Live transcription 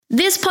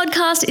This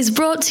podcast is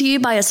brought to you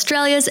by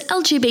Australia's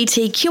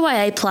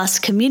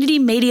LGBTQIA+ community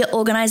media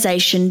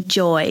organisation,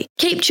 Joy.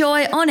 Keep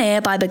Joy on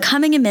air by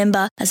becoming a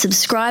member, a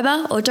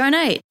subscriber or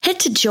donate. Head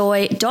to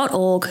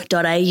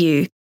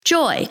joy.org.au.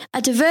 Joy,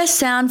 a diverse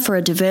sound for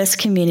a diverse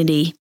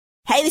community.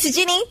 Hey, this is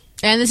Ginny.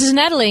 And this is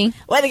Natalie.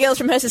 We're the girls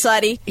from Her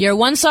Society. Your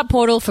one-stop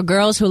portal for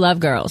girls who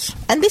love girls.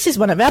 And this is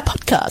one of our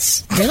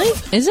podcasts. Really?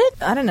 Is it?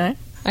 I don't know.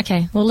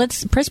 Okay, well,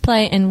 let's press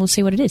play and we'll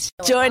see what it is.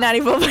 Joy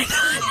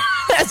 94.9.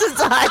 Her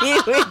Society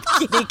with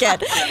Kitty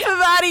Cat.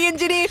 Parvati and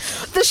Ginny,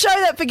 the show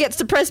that forgets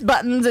to press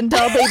buttons and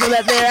tell people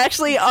that they're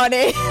actually on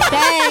it.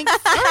 Thanks.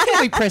 I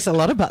think we press a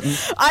lot of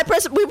buttons. We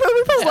press a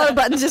lot of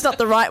buttons, just not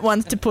the right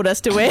ones to put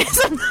us to where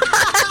sometimes.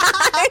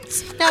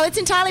 No, it's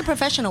entirely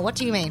professional. What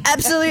do you mean?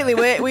 Absolutely.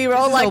 We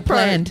roll This is like all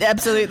planned.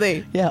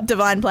 Absolutely. Yeah.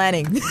 Divine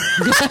planning.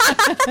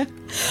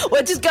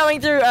 We're just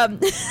going through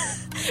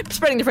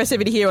spreading the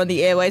festivity here on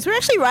the airways. We're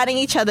actually writing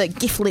each other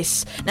gift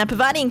lists. Now,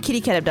 Parvati and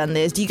Kitty Cat have done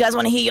theirs. Do you guys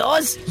want to hear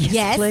yours?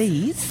 Yes.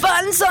 Please.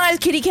 Fun size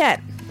Kitty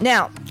Cat.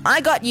 Now,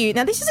 I got you.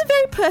 Now, this is a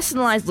very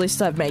personalised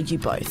list I've made you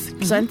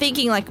both. So I'm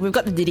thinking, like, we've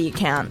got the Diddy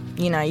account.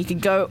 You know, you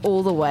could go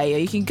all the way, or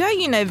you can go,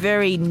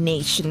 very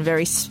niche and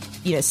very,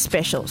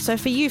 special. So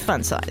for you,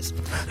 fun size.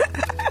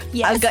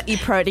 Yes. I've got you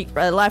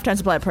a lifetime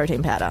supply of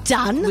protein powder.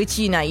 Done. Which,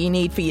 you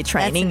need for your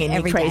training That's and your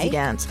every crazy day.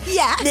 gowns.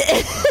 Yeah.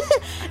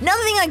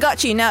 Another thing I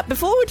got you. Now,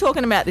 before we're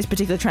talking about this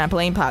particular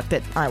trampoline park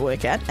that I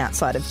work at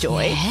outside of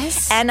Joy.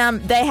 Yes. And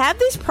they have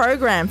this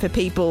program for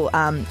people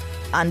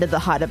under the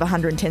height of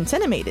 110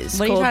 centimetres.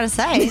 What are you trying to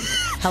say?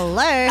 Hello.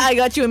 I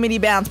got you a mini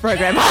bounce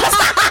program.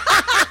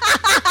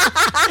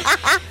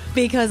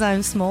 Because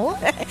I'm small?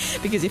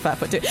 Because you're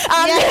 5'2".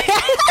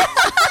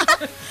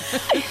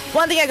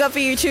 One thing I got for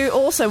you too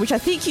also, which I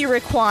think you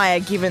require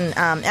given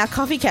our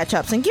coffee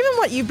catch-ups and given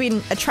what you've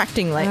been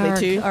attracting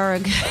lately to,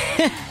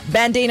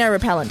 Bandino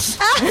repellent.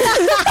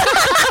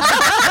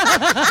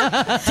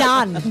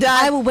 Done.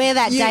 I will wear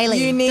that daily.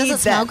 You need Does it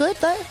smell that. good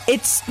though?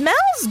 It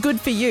smells good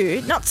for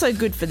you, not so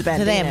good for the For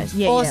them. Bandinos.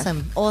 Yeah,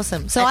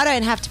 Awesome. So I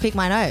don't have to pick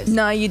my nose.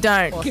 No, you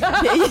don't.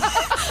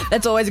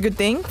 That's always a good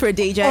thing for a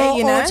DJ,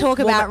 Or talk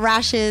about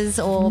rashes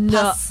or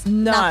pus.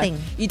 No. Nothing.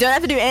 You don't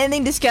have to do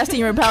anything disgusting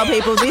to repel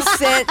people. This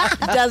set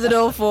does it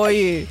all for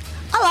you.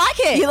 I like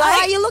it. You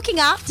like- You're looking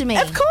after me.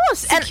 Of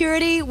course. And-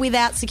 Security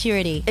without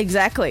security.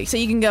 Exactly. So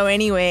you can go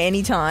anywhere,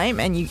 anytime,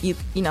 and you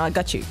I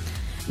got you.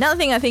 Another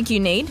thing I think you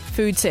need,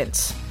 food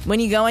sense. When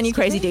you go on your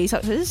crazy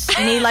detoxes,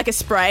 you need like a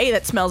spray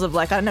that smells of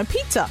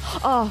pizza.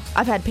 Oh,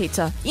 I've had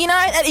pizza.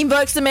 That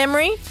invokes the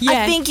memory.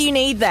 Yeah. I think you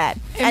need that.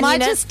 It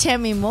might just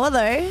tempt me more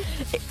though.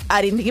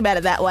 I didn't think about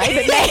it that way,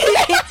 but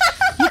maybe.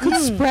 You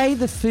could spray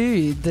the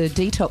food, the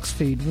detox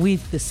food,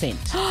 with the scent.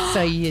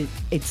 So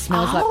it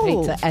smells like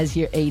pizza as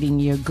you're eating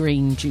your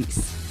green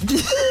juice.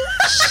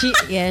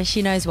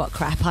 She knows what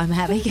crap I'm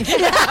having. Just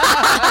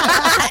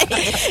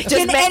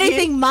Can met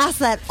anything mask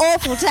that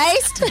awful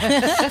taste?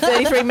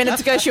 33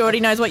 minutes ago, she already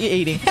knows what you're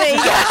eating. There you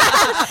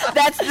go.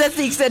 That's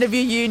the extent of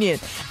your union.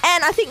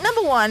 And I think,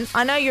 number one,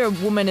 I know you're a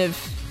woman of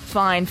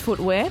fine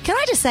footwear. Can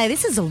I just say,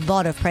 this is a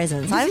lot of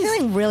presents. I'm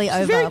feeling really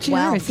Very overwhelmed.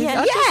 generous.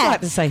 I'd just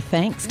like to say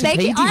thanks to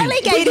Thank you. PG. I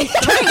only gave you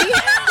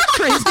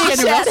 3. Tree's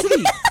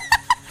generosity.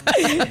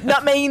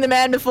 Not meeting the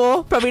man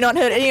before, probably not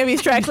heard any of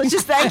his tracks. Let's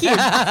just thank you.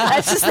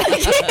 Let's just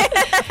thank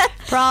you.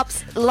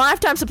 Props.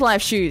 Lifetime supply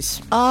of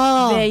shoes.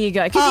 Oh. There you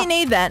go. Because you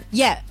need that.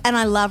 Yeah, and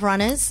I love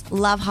runners,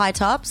 love high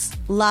tops,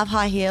 love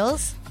high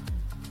heels.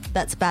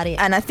 That's about it.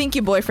 And I think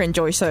your boyfriend,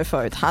 Joy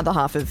Sofo, the other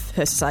half of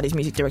Her Society's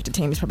music director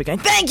team, is probably going,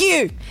 thank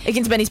you! He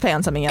can spend his pay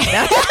on something else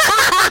now.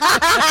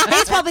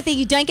 He's probably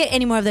thinking, don't get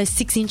any more of those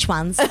 6-inch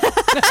ones,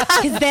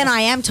 because then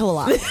I am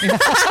taller.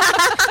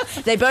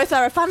 They both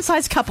are a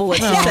fun-sized couple,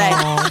 let's just say.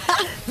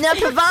 Now,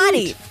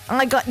 Parvati,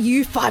 I got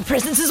you 5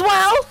 presents as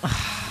well.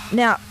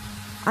 Now,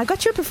 I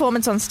got your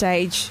performance on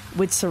stage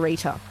with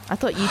Sarita. I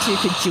thought you two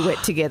could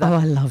duet together. Oh,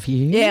 I love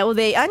you. Yeah, well,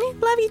 I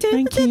love you too.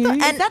 Thank you.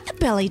 Is that the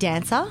belly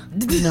dancer?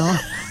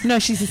 No,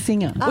 she's a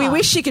singer. We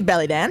wish she could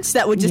belly dance.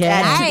 That would just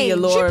Yeah. add to the Hey,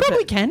 allure She of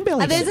probably it. can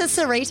belly There's dance.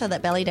 a Sarita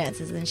that belly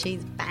dances, and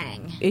she's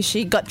bang. Is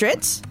she got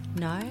dreads?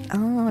 No.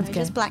 Oh, okay.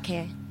 Just black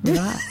hair.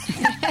 Right.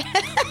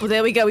 Well,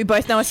 there we go. We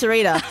both know a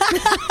Sarita.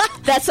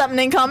 That's something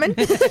in common.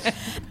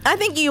 I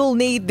think you'll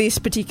need this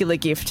particular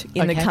gift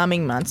in the Okay.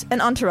 coming months.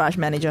 An entourage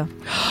manager.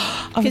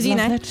 I would Because, love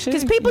that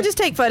too. people just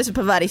take photos of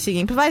Parvati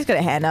singing. Parvati's got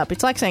a hand up.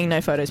 It's like saying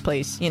no photos,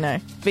 please.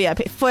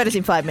 VIP. Photos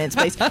in 5 minutes,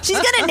 please. She's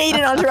going to need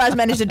an entourage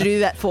manager to do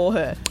that for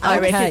her. I I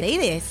reckon. see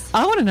this.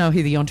 I want to know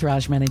who the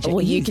entourage manager Well,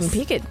 is. you can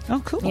pick it.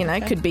 Oh, cool. You know,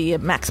 Okay. could be a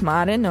Max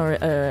Martin or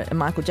a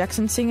Michael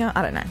Jackson singer.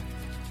 I don't know.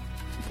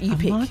 You A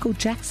pick. Michael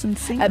Jackson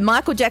singer.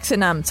 Michael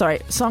Jackson,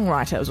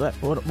 songwriter was what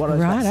I was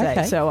about to say.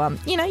 okay. So,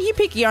 you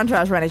pick your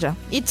entourage manager.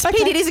 It's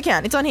P. Diddy's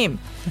account. It's on him.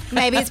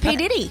 Maybe it's P.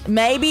 Diddy.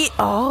 Maybe.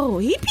 Oh,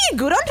 he'd be a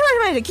good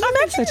entourage manager. Can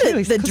you So imagine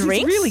too, the 'cause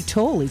drinks? He's really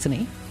tall, isn't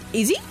he?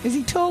 Is he? Is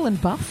he tall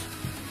and buff?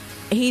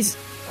 He's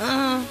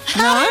I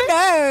don't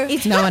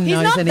know. No one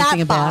knows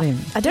anything about him.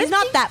 He's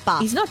not that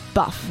buff. He's not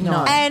buff.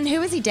 No. And who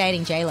was he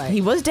dating? J-Lo.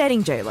 He was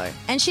dating J-Lo.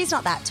 And she's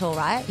not that tall,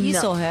 right? You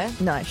saw her.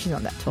 No, she's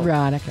not that tall.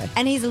 Right, okay.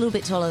 And he's a little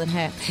bit taller than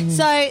her.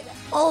 So,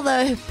 all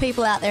the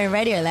people out there in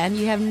Radioland,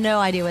 you have no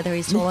idea whether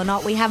he's tall or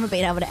not. We haven't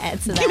been able to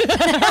answer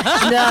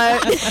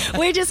that. No.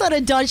 We just sort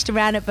of dodged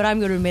around it, but I'm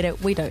going to admit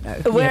it, we don't know.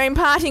 We're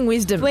imparting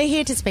wisdom. We're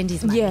here to spend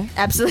his money. Yeah,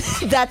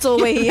 absolutely. That's all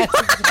we're here.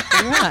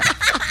 Right.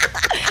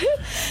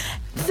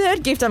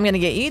 Third gift I'm going to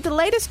get you, the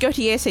latest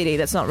Gautier CD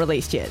that's not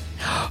released yet.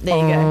 There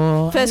you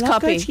Oh, go. First I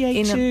love copy.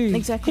 Gautier too.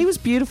 Exactly. He was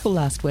beautiful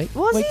last week.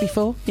 Was week he?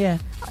 before, yeah.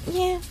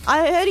 Yeah.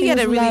 I heard he He had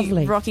a was really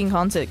lovely. rocking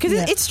concert. Because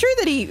Yeah. it's true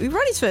that he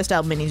wrote his first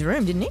album in his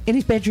room, didn't he? In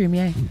his bedroom,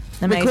 yeah.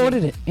 Amazing.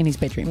 Recorded it in his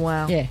bedroom.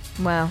 Wow. Yeah.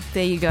 Wow.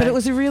 There you go. But it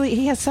was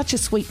he has such a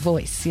sweet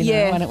voice, you know,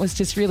 Yeah. and it was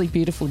just really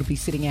beautiful to be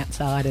sitting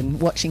outside and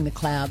watching the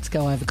clouds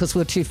go over because we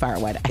were too far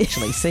away to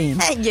actually see him.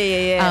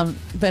 Yeah.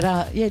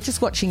 But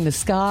just watching the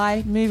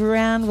sky move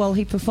around while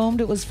he performed,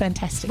 it was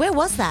fantastic. Where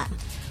was that?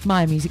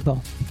 Maya Music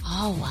Bowl.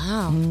 Oh,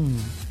 wow.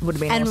 Would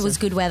have been And awesome. it was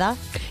good weather.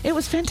 It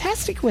was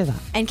fantastic weather.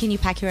 And can you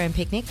pack your own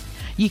picnic?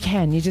 You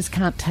can, you just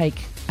can't take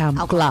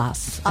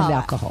glass and Oh,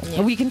 alcohol. yeah.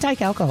 Well, you can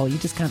take alcohol, you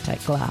just can't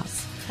take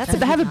glass. That's But a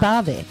they have a big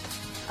bar there.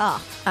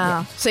 Oh.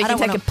 So you I can don't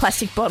take wanna- a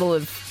plastic bottle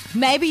of...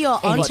 Maybe your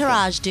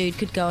entourage dude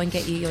could go and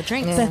get you your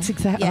drinks. That's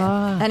exactly.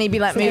 Yeah. And he'd be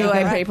like, So move there you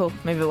away, go. people.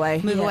 Move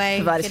away. Move away.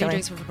 Providers Get your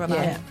coming. drinks for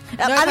provider. Yeah.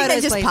 No I think they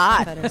photos, just please.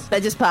 pass. No photos.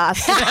 They just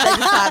pass. They just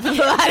pass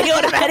providing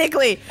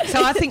automatically.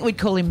 So I think we'd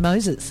call him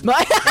Moses.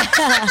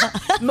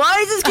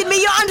 Moses can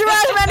be your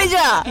entourage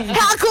manager.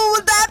 How cool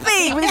would that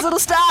be with his little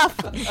staff?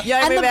 You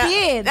And move the out.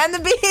 beard. And the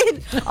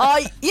beard. Oh,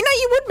 you know,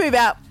 you would move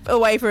out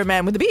away for a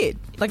man with a beard.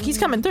 Like, he's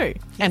coming through.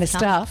 And a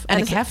staff and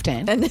a And a-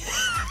 caftan. And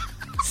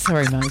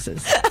Sorry,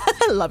 Moses.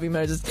 I love you,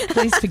 Moses.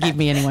 Please forgive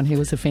me, anyone who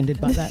was offended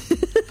by that.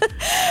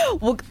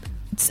 Well,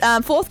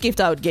 fourth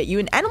gift I would get you,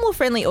 an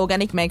animal-friendly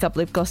organic makeup,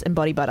 lip gloss and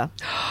body butter.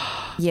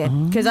 Yeah,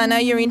 because I know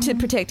you're into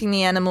protecting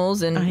the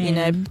animals and, I you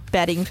know, am.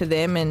 batting for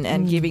them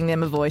and giving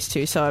them a voice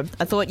too. So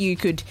I thought you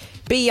could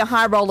be your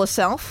high roller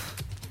self.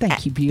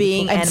 Thank you, beautiful.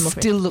 Being and animal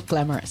still look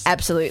glamorous.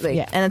 Absolutely.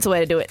 Yeah. And that's the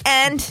way to do it.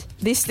 And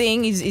this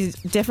thing is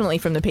definitely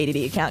from the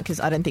PDD account because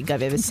I don't think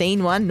I've ever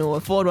seen one nor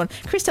afford one.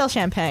 Cristal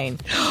Champagne.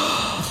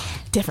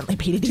 Definitely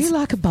PDD. Do you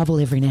like a bubble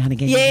every now and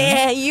again? you know?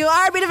 Yeah, you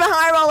are a bit of a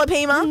high roller,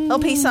 Pima. Or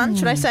P-Sun,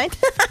 should I say?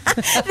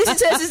 This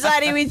is Her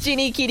Society with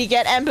Ginny, Kitty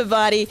Cat and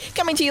Pavati,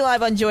 coming to you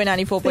live on Joy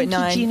 94.9.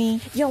 Thank you, Ginny.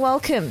 You're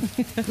welcome.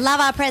 Love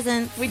our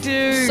presents. We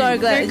do. So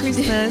glad. Merry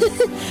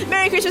Christmas.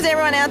 Merry Christmas,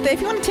 everyone out there.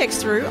 If you want to text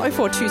through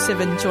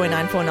 0427 Joy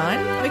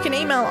 949, or you can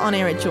email on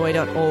air at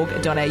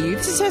joy.org.au.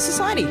 This is Her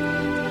Society.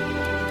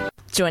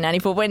 Joy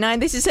 94.9.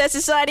 This is Her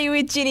Society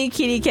with Ginny,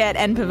 Kitty Cat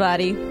and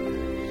Pavati.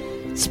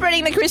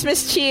 Spreading the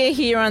Christmas cheer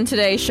here on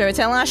today's show. It's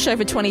our last show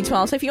for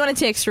 2012. So if you want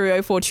to text through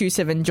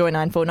 0427 Joy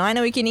 949,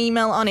 or you can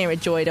email on air at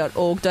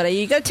joy.org.au. Got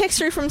a text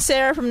through from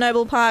Sarah from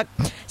Noble Park.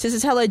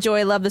 Says, hello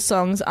Joy, love the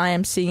songs. I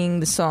am singing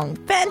the song.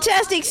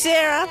 Fantastic,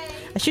 Sarah.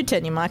 I should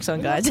turn your mics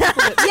on, guys. Yeah,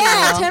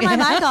 turn my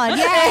mic on.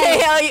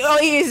 Yay.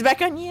 all you is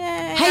back on.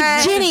 Yeah.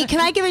 Hey, Ginny,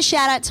 can I give a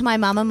shout out to my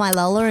mum and my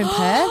Lola in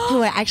Perth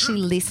who are actually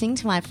listening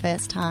to my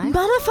first time?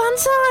 Mama Fun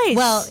Size.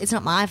 Well, it's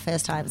not my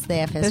first time, it's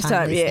their first time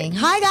time, yeah. listening.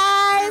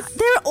 Hi, guys.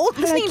 they're all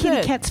Hello, listening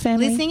Kitty to Cat's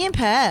family. Listening in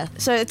Perth.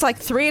 So it's like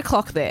 3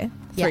 o'clock there.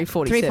 Yeah,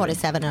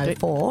 3:47.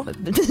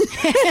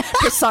 3:47:04.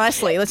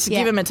 Precisely. Let's Yeah.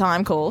 give him a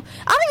time call.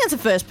 I think that's the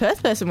first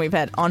Perth person we've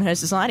had on Her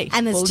Society.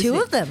 And there's Well, two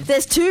listening. of them.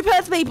 There's 2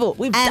 Perth people.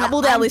 We've And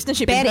doubled our I'm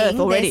listenership in betting Perth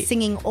already. They're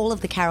singing all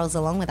of the carols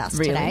along with us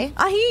Really? today.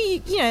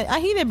 I hear I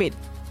hear they're a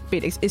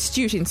bit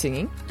astute in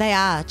singing. They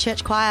are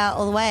church choir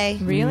all the way.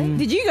 Really?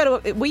 Did you go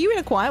to? Were you in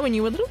a choir when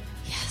you were little?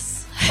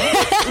 Yes.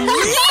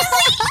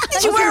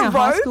 Did you I was wear in a our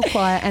high robe? school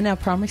choir and our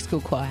primary school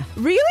choir.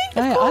 Really?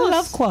 Of I course.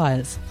 love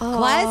choirs.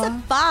 Choirs are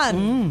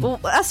fun. Well,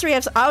 us three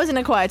have. I was in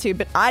a choir too,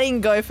 but I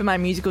didn't go for my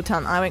musical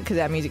talent. I went because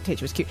our music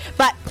teacher was cute.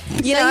 But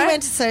you So know, you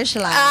went to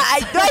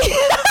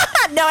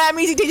socialise. no, our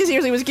music teacher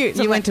seriously was cute.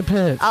 So You I'm went to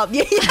Perth. Oh,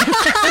 yeah.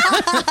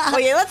 Well,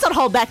 yeah, let's not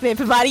hold back there,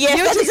 Pavati. Yes,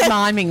 You were just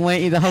miming,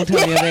 weren't you, the whole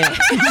time you were there?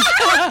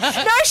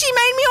 no, she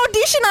made me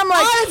audition. I'm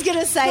like, I was going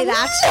to say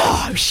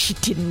that. no, she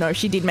didn't know.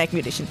 She did make me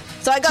audition.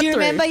 So I got Do you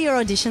through. remember your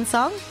audition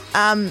song?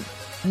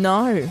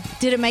 No.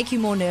 Did it make you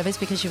more nervous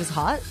because she was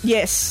hot?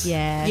 Yes.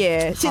 Yeah.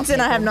 Yeah. Hot Since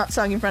then, I have people. not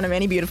sung in front of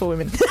any beautiful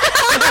women.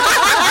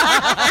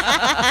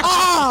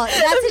 Oh,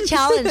 that's a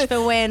challenge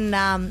for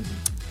when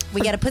we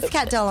get a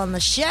Pussycat Doll on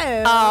the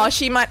show. Oh,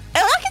 she might.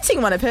 Oh, I can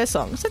sing one of her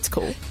songs. That's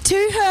cool. To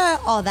her.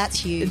 Oh, that's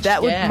huge.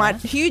 That would Yeah. might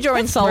huge or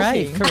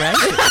insulting. Great,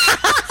 courageous.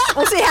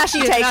 We'll see how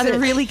she takes Either it.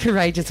 really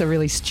courageous or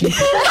really stupid.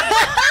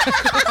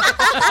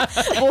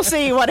 We'll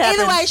see what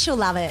happens. Either way, she'll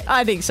love it.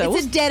 I think so.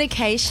 It's a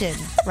dedication.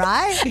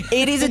 right?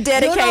 It is a You're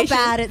dedication. not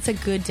bad. It's a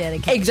good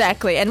dedication.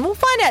 Exactly. And we'll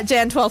find out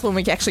Jan 12th when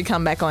we actually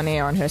come back on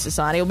air on Her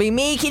Society. It'll be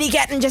me, Kitty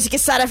Cat, and Jessica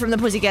Sutter from the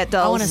Pussycat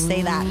Dolls. I want to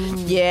see that.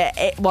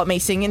 Yeah. What, me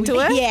singing to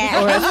her?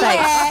 Yeah. Or her face?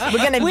 Yeah. We're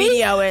going to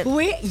video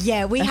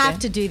it. We have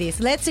to do this.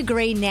 Let's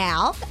agree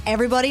now.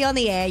 Everybody on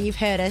the air, you've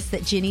heard us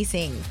that Ginny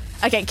sings.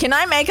 Okay, can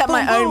I make up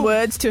my Boom, own boom.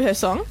 words to her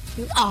song?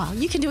 Oh,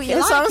 you can do what you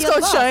The like. song's You're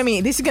called the boss. Show Me.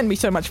 This is going to be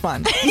so much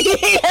fun.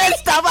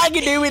 Stuff I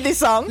can do with this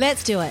song.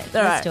 Let's do it.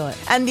 All Let's right. do it.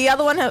 And the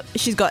other one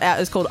she's got out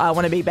is called I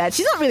Want to Be Bad.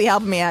 She's not really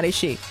helping me out, is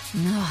she?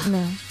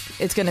 No.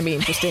 It's going to be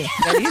interesting.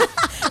 Ready?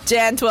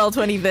 Jan 12,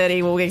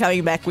 2030. We'll be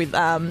coming back with,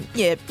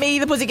 me,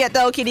 the Pussycat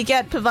Doll, Kitty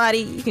Cat,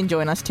 Pavati. You can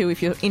join us too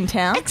if you're in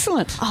town.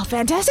 Excellent. Oh,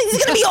 fantastic. This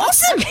is going to be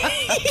awesome.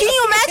 Can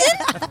you imagine?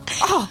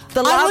 Oh, the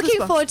I'm loudest looking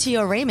one. forward to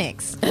your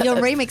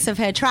remix of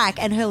her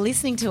track and her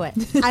listening to it.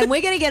 And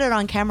we're going to get it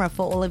on camera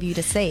for all of you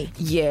to see.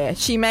 Yeah,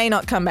 she may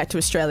not come back to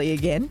Australia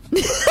again.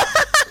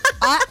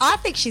 I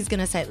think she's going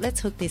to say,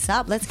 let's hook this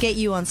up. Let's get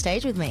you on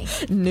stage with me.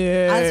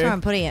 No. That's where I'm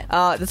putting it.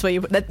 Oh, that's where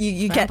you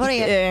can't. putting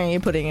it. Yeah, you're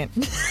putting it.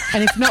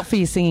 And if not for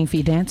your singing, for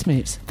your dance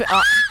moves. But,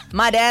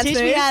 my dance Teach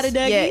me moves, how to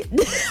Dougie.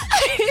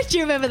 yeah. Do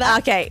you remember that?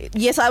 Okay,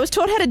 yes, I was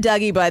taught how to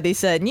Dougie by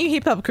this new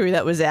hip hop crew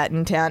that was out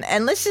in town,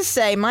 and let's just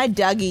say my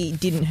Dougie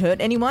didn't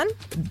hurt anyone,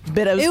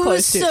 but it was It close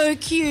was to. so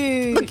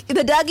cute. Look,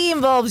 the Dougie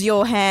involves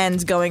your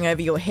hands going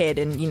over your head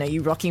and,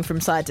 you rocking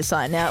from side to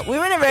side. Now, we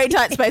were in a very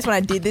tight space when I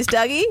did this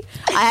Dougie.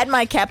 I had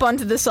my cap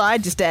onto the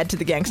side just to add to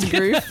the gangster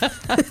groove.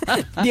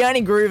 The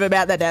only groove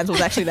about that dance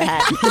was actually the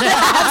hat.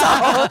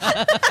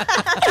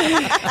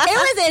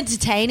 It was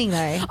entertaining, though.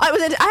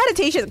 I had a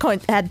t-shirt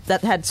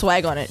that had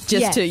swag on it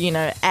just Yeah.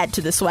 to, add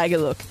to the swagger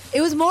look.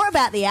 It was more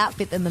about the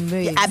outfit than the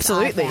moves. Yeah,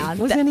 absolutely. I found.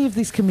 Was any of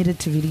this committed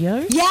to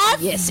video?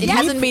 Yes. Yes, it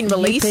hasn't been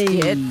released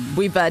Yippee. yet.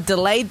 We've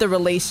delayed the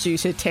release due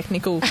to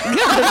technical...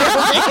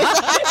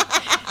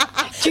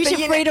 Due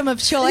to freedom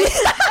of choice.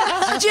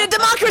 due to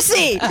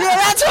democracy! Yeah,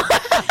 that's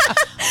right.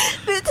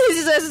 This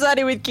is Her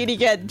Society with Kitty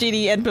Cat,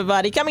 Ginny and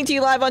Pavati. Coming to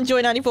you live on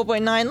Joy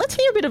 94.9. Let's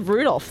hear a bit of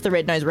Rudolph, the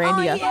red-nosed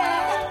reindeer.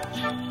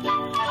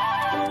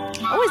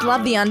 Always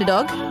love the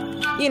underdog,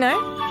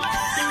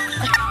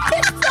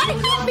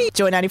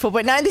 Joy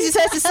 94.9. This is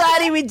Her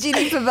Society with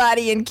Ginny,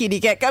 Pavati and Kitty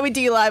Cat. Coming to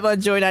you live on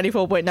Joy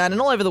 94.9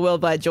 and all over the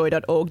world via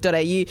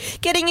joy.org.au.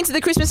 Getting into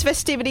the Christmas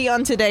festivity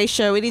on today's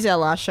show. It is our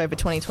last show for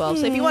 2012.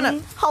 So if you want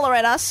to holler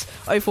at us,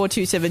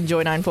 0427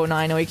 Joy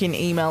 949, or you can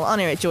email on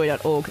air at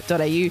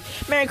joy.org.au.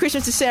 Merry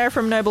Christmas to Sarah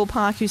from Noble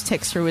Park, who's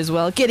text through as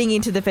well. Getting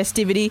into the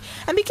festivity.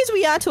 And because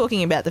we are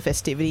talking about the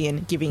festivity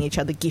and giving each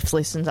other gift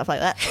lists and stuff like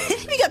that,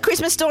 we got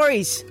Christmas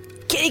stories.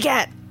 Kitty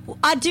Cat.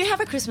 I do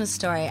have a Christmas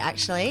story,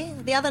 actually.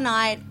 The other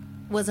night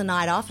was a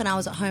night off, and I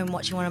was at home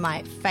watching one of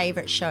my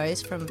favourite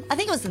shows from, I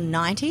think it was the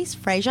 90s,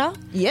 Frasier.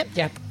 Yep.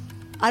 Yep.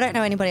 I don't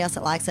know anybody else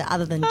that likes it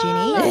other than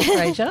Ginny.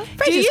 Frasier.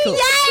 Do you? cool.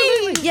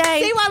 Yay!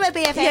 Yay. See why we're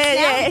BFFs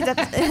Yeah, now?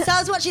 yeah. So I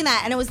was watching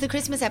that, and it was the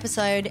Christmas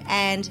episode,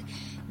 and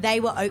they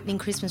were opening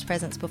Christmas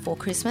presents before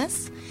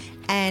Christmas,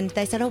 and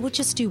they said, we'll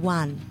just do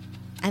one.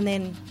 And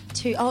then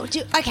two.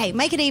 Okay,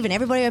 make it even.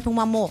 Everybody open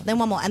one more, then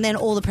one more, and then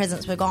all the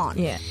presents were gone.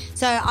 Yeah.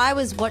 So I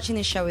was watching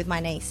this show with my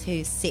niece,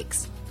 who's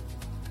 6,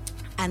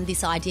 and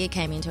this idea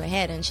came into her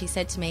head, and she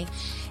said to me,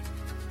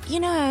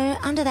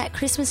 under that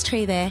Christmas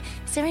tree there,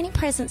 is there any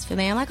presents for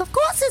me? I'm like, of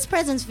course there's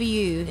presents for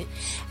you.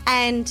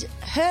 And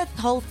her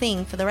whole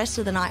thing for the rest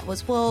of the night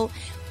was, on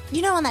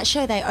that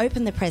show they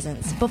open the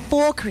presents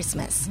before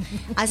Christmas.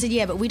 I said,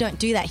 yeah, but we don't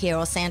do that here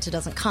or Santa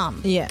doesn't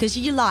come. Yeah. Because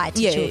you lie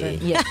to children.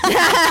 Yeah.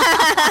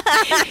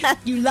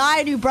 You lie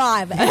and you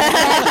bribe. And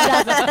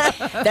Santa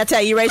doesn't. That's how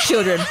you raise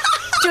children.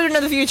 Children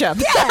of the future.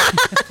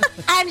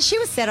 And she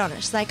was set on it.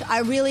 She's like, I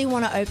really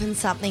want to open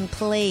something,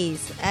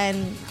 please.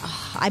 And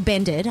I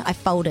bended, I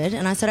folded,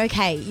 and I said,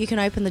 okay, you can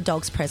open the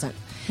dog's present.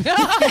 Because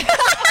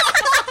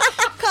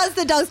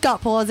the dog's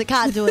got paws, it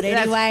can't do it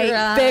anyway.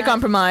 Fair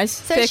compromise.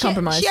 So Fair she,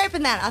 compromise. She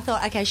opened that. I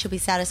thought, okay, she'll be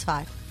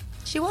satisfied.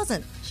 She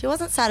wasn't. She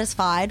wasn't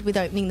satisfied with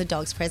opening the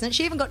dog's present.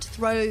 She even got to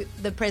throw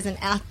the present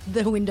out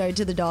the window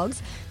to the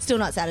dogs. Still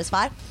not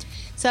satisfied.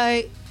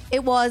 So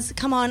it was,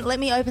 come on, let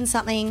me open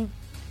something.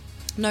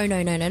 No.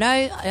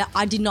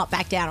 I did not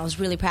back down. I was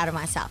really proud of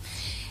myself.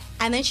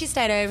 And then she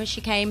stayed over.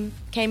 She came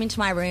into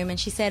my room and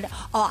she said,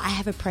 I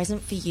have a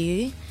present for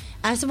you.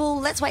 And I said, well,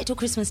 let's wait till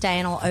Christmas Day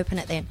and I'll open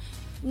it then.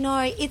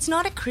 No, it's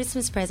not a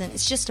Christmas present.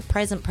 It's just a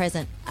present.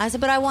 I said,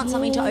 but I want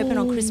something to open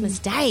on Christmas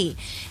Day.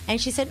 And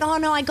she said, no,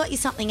 I got you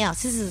something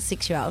else. This is a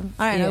 6-year-old.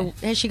 I don't know.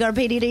 Has she got a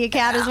PDD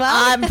account as well?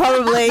 I'm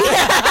probably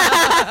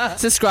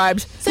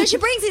subscribed. So she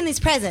brings in this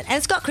present and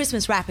it's got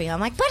Christmas wrapping. I'm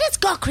like, but it's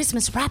got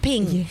Christmas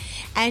wrapping. Yeah.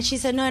 And she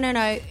said, no,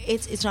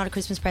 it's not a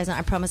Christmas present.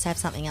 I promise to have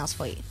something else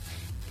for you.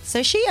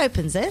 So she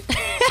opens it.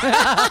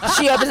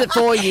 She opens it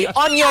for you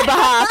on your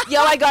behalf. Yo,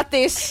 I got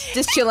this.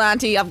 Just chill,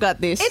 auntie. I've got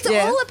this. It's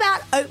all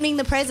about opening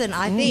the present,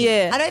 I think.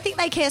 Yeah. I don't think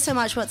they care so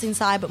much what's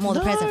inside, but more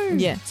the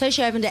present. Yeah. So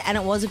she opened it, and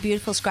it was a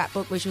beautiful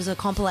scrapbook, which was a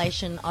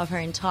compilation of her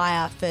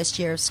entire first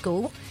year of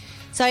school.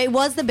 So it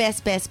was the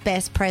best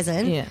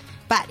present. Yeah.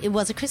 But it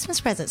was a Christmas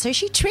present. So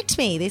she tricked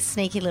me, this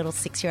sneaky little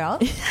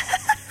 6-year-old.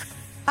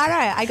 I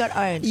know, I got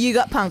owned. You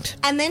got punked.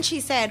 And then she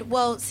said,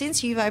 well,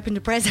 since you've opened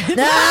a present, No!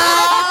 can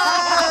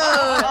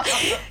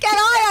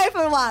I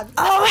open one?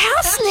 Oh,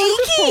 how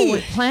sneaky!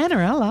 Forward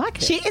planner, I like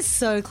it. She is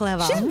so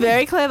clever. She's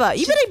very clever.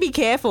 You better be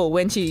careful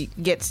when she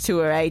gets to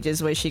her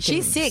ages where she can...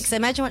 She's 6.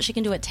 Imagine what she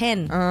can do at 10.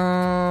 and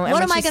what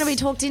when am I she's- going to be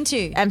talked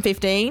into? And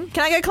 15.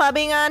 Can I go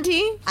clubbing,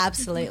 Auntie?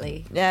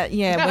 Absolutely.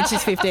 Yeah, when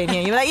she's 15.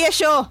 Yeah, you're like, yeah,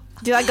 sure.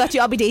 Dude, I got you.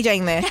 I'll be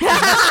DJing there.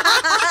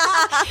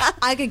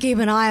 I could keep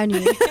an eye on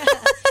you.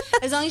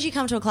 As long as you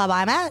come to a club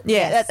I'm at.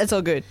 Yeah, yes. that's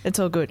all good. It's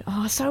all good.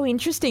 Oh, so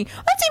interesting.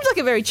 That seems like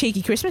a very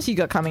cheeky Christmas you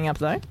got coming up,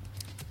 though.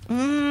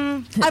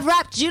 I've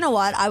wrapped, do you know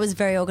what? I was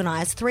very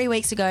organised. 3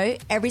 weeks ago,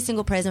 every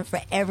single present for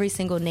every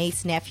single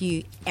niece,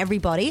 nephew,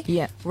 everybody,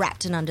 Yeah.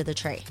 wrapped and under the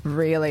tree.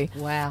 Really?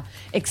 Wow.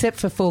 Except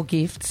for 4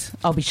 gifts.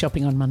 I'll be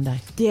shopping on Monday.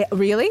 Yeah,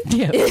 really?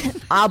 Yeah.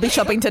 I'll be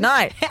shopping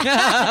tonight. You and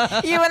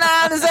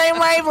I are on the same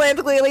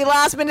wavelength, clearly.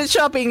 Last minute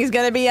shopping is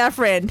going to be our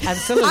friend.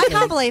 Absolutely. I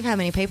can't believe how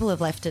many people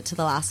have left it to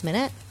the last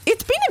minute.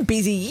 It's been a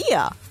busy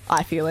year,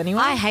 I feel,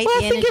 anyway. I hate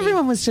Well, the I think energy.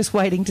 everyone was just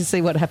waiting to see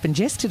what happened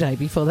yesterday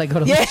before they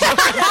got on the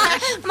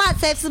show. Might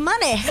save some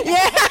money.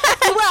 Yeah.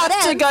 Well to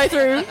done. go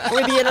through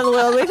with the end of the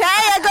world with, hey,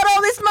 I got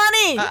all this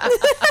money.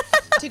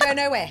 To go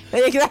nowhere.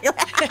 Exactly.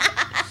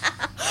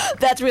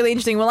 That's really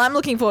interesting. Well, I'm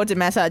looking forward to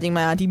massaging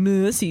my Auntie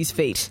Mercy's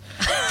feet.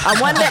 I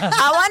wonder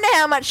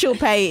how much she'll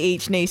pay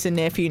each niece and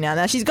nephew now.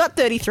 Now, she's got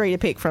 33 to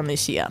pick from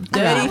this year. It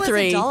was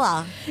 33.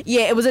 $1.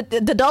 Yeah, it was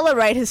the dollar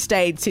rate has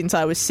stayed since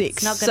I was 6.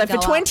 It's not So gonna for go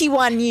up.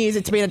 21 years,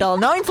 it's been $1.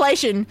 No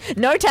inflation,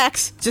 no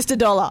tax, just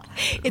 $1.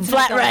 It's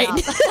flat not rate.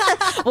 going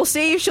We'll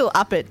see if she'll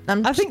up it.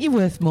 I think you're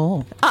worth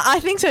more. I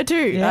think so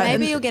too. Yeah.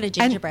 Maybe you'll get a And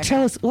gingerbread.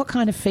 tell us, what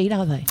kind of feet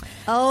are they?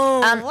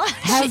 Oh,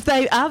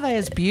 Are they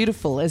as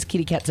beautiful as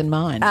kitty cats and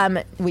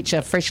mine, which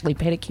are freshly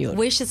pedicured?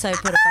 we should so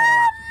put a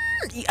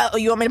photo up.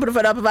 You want me to put a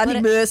photo up of Auntie Put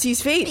it-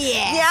 Mercy's feet?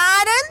 Yeah. Yeah,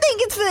 I don't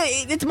think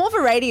it's more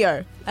for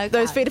radio. Okay.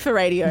 Those feet are for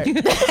radio. Yours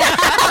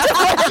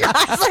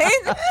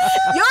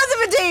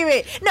are for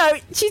TV. No,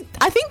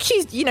 I think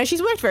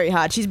she's worked very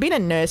hard. She's been a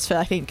nurse for,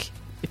 I think,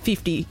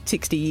 50,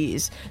 60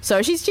 years.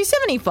 So she's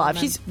 75.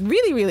 She's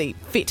really, really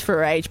fit for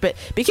her age. But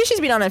because she's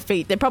been on her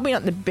feet, they're probably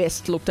not the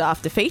best looked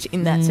after feet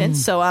in that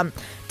sense. So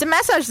to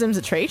massage them's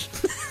a treat.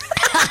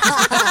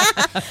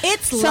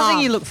 It's Something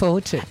love. you look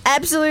forward to.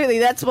 Absolutely.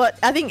 That's what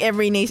I think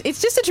every niece...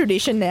 It's just a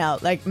tradition now,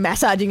 like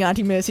massaging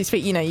Auntie Mercy's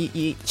feet. You know, you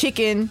eat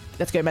chicken,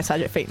 let's go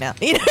massage her feet now.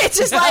 You know, it's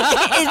just like,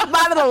 it's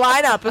part of the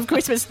lineup of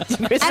Christmas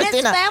And it's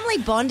dinner. family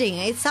bonding.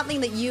 It's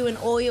something that you and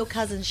all your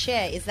cousins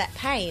share, is that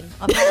pain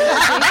of having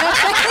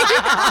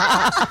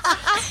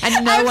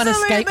And no one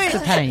Absolutely. escapes the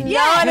pain.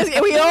 No one is,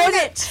 we all Ruin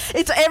get,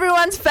 it's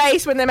everyone's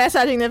face when they're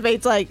massaging their feet.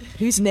 It's like,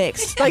 who's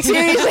next? Like,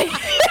 seriously.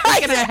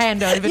 Taking her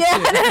hand over Yeah,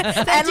 to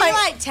it. and Do you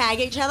like tag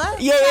each other?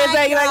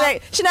 yeah,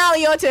 like, Chanel,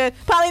 your turn.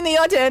 Pauline,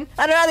 your turn.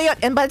 Another your.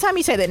 And by the time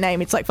you say their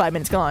name, it's like 5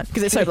 minutes gone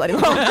because it's so bloody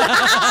long.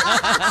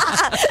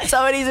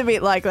 So it is a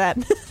bit like that.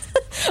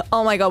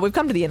 Oh my god, we've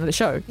come to the end of the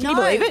show. Can you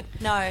believe it?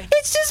 No.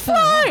 It's just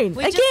flown.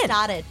 We Again. just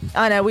started.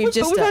 I know, we've But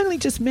just. we've only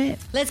just met.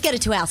 Let's get a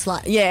 2-hour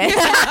slot. Yeah.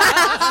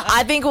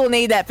 I think we'll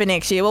need that for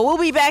next year. Well, we'll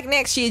be back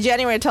next year,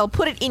 January 12.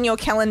 Put it in your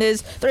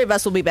calendars. 3 of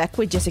us will be back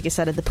with Jessica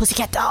Sutter, the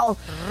Pussycat Doll,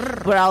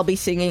 where I'll be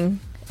singing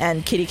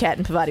and Kitty Cat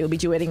and Pavati will be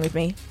duetting with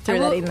me. Throw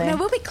that in there. No,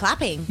 we'll be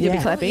clapping. You'll be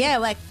Yeah. clapping? Yeah,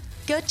 like,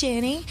 go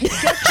Jenny, go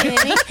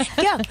Jenny,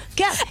 go.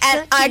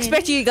 And I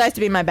expect you guys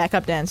to be my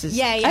backup dancers.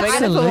 Yeah, yeah. We're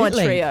going to form a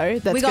Absolutely. trio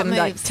that's We got going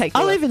to like, moves. take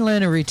I'll the- even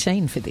learn a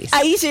routine for this.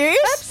 Are you serious?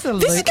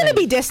 Absolutely. This is going to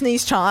be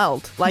Destiny's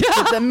Child. Like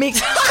the mix.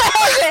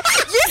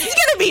 This is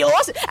going to be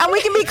awesome. And we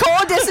can be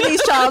called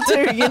Destiny's Child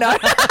too, you know.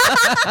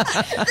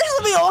 This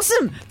will be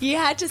awesome. You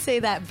had to see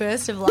that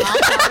burst of laughter.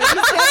 When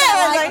you said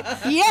that, like,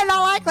 yeah,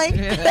 not likely.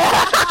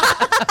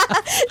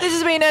 This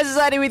has been Her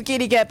Society with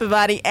Kitty Cat,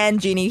 Pavati and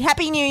Ginny.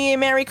 Happy New Year,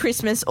 Merry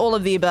Christmas, all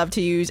of the above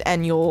to yous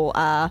and your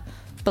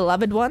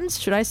beloved ones,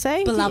 should I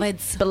say?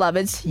 Beloveds.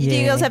 Beloveds. Do you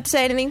Yeah. girls have to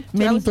say anything?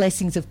 Many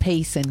blessings of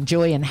peace and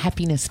joy and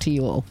happiness to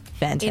you all.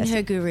 Fantastic. In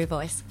her guru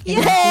voice.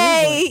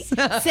 Yay!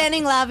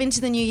 Sending love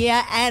into the new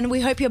year, and we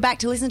hope you're back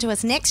to listen to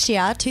us next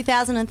year,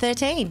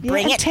 2013.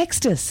 Bring and it.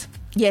 text us.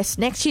 Yes,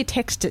 next year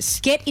text us.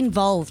 Get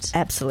involved.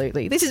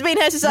 Absolutely. This has been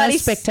Her No Society.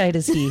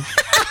 spectators here.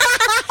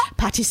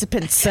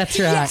 Participants. That's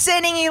right.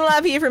 Sending you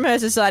love here from Her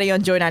Society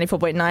on Joy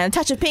 94.9. A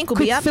Touch of Pink will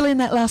Quick, be up. fill in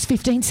that last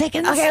 15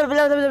 seconds. Okay.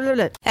 Blah, blah, blah,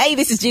 blah. Hey,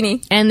 this is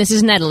Ginny. And this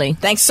is Natalie.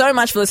 Thanks so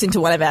much for listening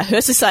to one of our Her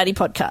Society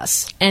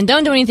podcasts. And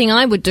don't do anything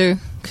I would do,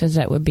 because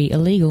that would be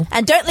illegal.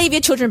 And don't leave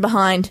your children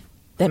behind.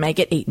 They may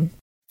get eaten.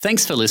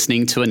 Thanks for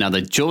listening to another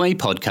Joy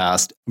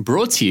podcast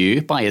brought to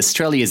you by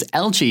Australia's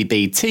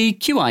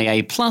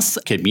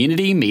LGBTQIA+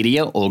 community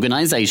media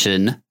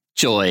organisation,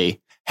 Joy.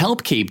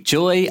 Help keep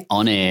Joy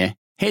on air.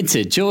 Head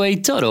to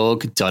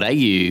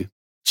joy.org.au.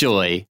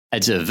 Joy, a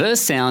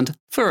diverse sound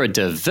for a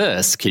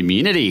diverse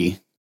community.